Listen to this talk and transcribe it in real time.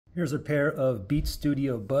Here's a pair of Beat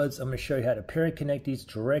Studio Buds. I'm going to show you how to pair and connect these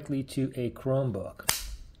directly to a Chromebook.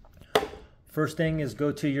 First thing is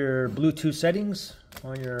go to your Bluetooth settings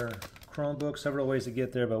on your Chromebook. Several ways to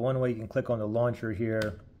get there, but one way you can click on the launcher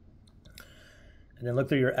here. And then look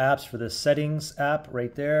through your apps for the settings app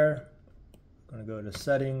right there. I'm going to go to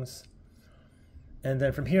settings. And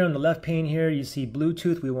then from here on the left pane here, you see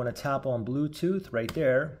Bluetooth. We want to tap on Bluetooth right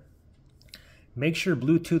there. Make sure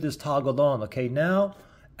Bluetooth is toggled on. Okay, now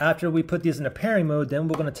after we put these in a pairing mode, then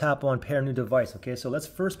we're going to tap on pair new device. Okay, so let's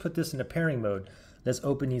first put this in a pairing mode. Let's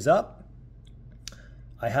open these up.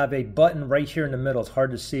 I have a button right here in the middle. It's hard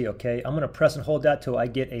to see, okay? I'm going to press and hold that till I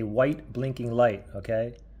get a white blinking light,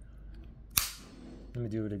 okay? Let me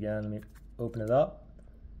do it again. Let me open it up.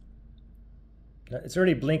 It's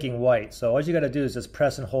already blinking white, so all you got to do is just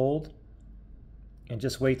press and hold and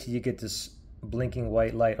just wait till you get this blinking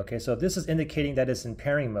white light. Okay, so this is indicating that it's in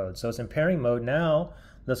pairing mode. So it's in pairing mode. Now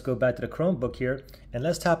let's go back to the Chromebook here and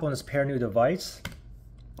let's tap on this pair new device.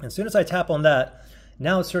 As soon as I tap on that,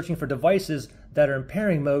 now it's searching for devices that are in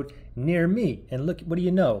pairing mode near me. And look, what do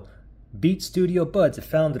you know? Beat Studio Buds, it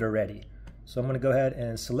found it already. So I'm going to go ahead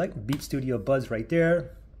and select Beat Studio Buds right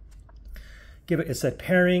there. It said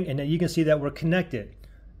pairing, and then you can see that we're connected.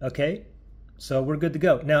 Okay, so we're good to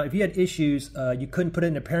go. Now, if you had issues, you couldn't put it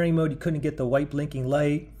in a pairing mode, you couldn't get the white blinking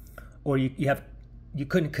light, or you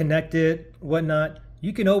couldn't connect it, whatnot,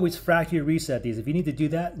 you can always factory reset these. If you need to do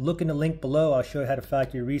that, look in the link below. I'll show you how to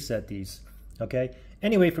factory reset these. Okay.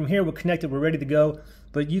 Anyway, from here we're connected, we're ready to go.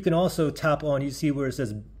 But you can also tap on. You see where it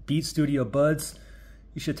says Beat Studio Buds.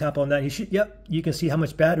 You should tap on that. You can see how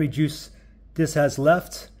much battery juice this has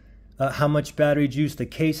left. How much battery juice the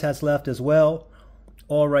case has left as well,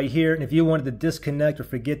 all right here. And if you wanted to disconnect or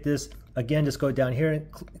forget this, again, just go down here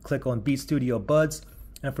and click on Beat Studio Buds,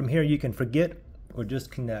 and from here you can forget or just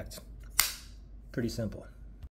connect. Pretty simple.